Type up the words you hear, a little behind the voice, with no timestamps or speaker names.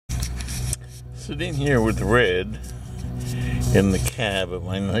Sitting here with Red in the cab of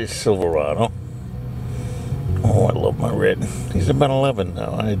my nice Silverado. Oh, I love my Red. He's about 11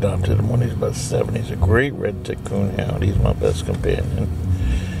 now. I adopted him when he was about 7. He's a great red-tick coon hound. He's my best companion.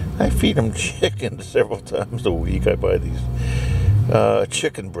 I feed him chicken several times a week. I buy these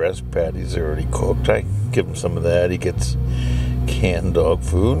chicken breast patties already cooked. I give him some of that. He gets canned dog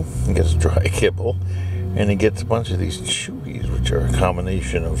food. He gets dry kibble. And he gets a bunch of these chewies, which are a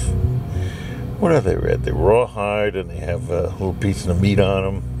combination of, what are they, Red? They're rawhide, and they have a little piece of meat on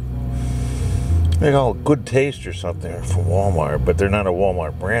them. They're all Good Taste or something from Walmart, but they're not a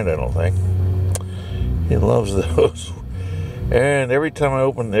Walmart brand, I don't think. He loves those. And every time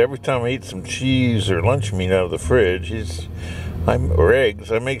I eat some cheese or lunch meat out of the fridge, or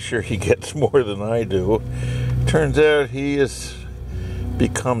eggs, I make sure he gets more than I do. Turns out he has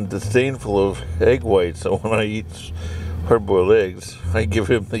become disdainful of egg whites, so when I eat hard-boiled eggs, I give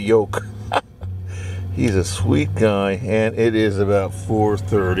him the yolk. He's a sweet guy, and it is about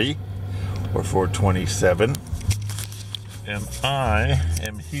 4:30 or 4:27, and I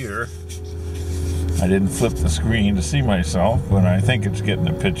am here. I didn't flip the screen to see myself, but I think it's getting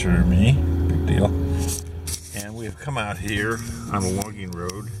a picture of me. Big deal. And we've come out here on a logging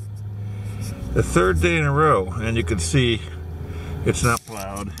road the third day in a row, and you can see it's not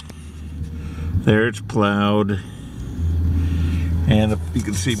plowed. There, it's plowed. And you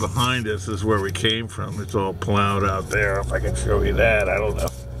can see behind us is where we came from. It's all plowed out there. If I can show you that, I don't know.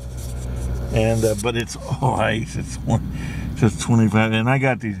 And but it's all ice. It's just 25. And I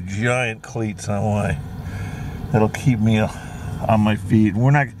got these giant cleats on my that'll keep me on my feet.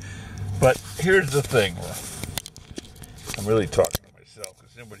 We're not. But here's the thing. I'm really talking to myself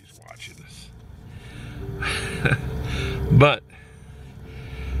because nobody's watching this. But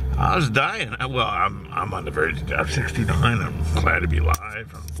I was dying. Well, I'm on the verge of 69. I'm glad to be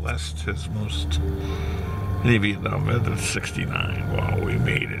alive. I'm blessed as most any Vietnam veterans. 69. Well, we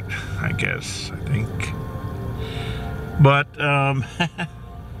made it, I guess. I think. But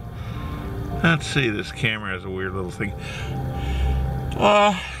let's see. This camera has a weird little thing.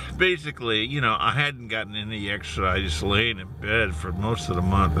 Basically, you know, I hadn't gotten any exercise, just laying in bed for most of the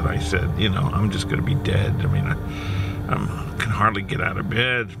month, and I said, you know, I'm just going to be dead. I mean, I can hardly get out of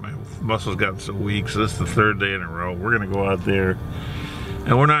bed. My muscles gotten so weak. So this is the third day in a row. We're going to go out there,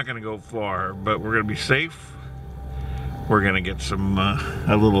 and we're not going to go far, but we're going to be safe. We're going to get some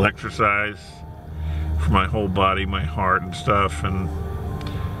a little exercise for my whole body, my heart and stuff, and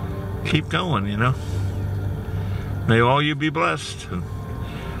keep going, you know. May all you be blessed. And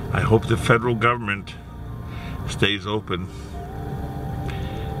I hope the federal government stays open.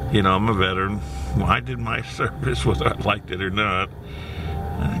 You know, I'm a veteran. Well, I did my service whether I liked it or not.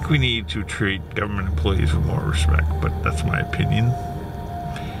 I think we need to treat government employees with more respect, but that's my opinion.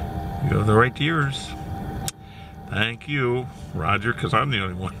 You have the right to yours. Thank you, Roger, because I'm the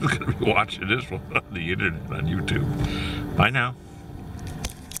only one who's going to be watching this one on the internet, on YouTube. Bye now.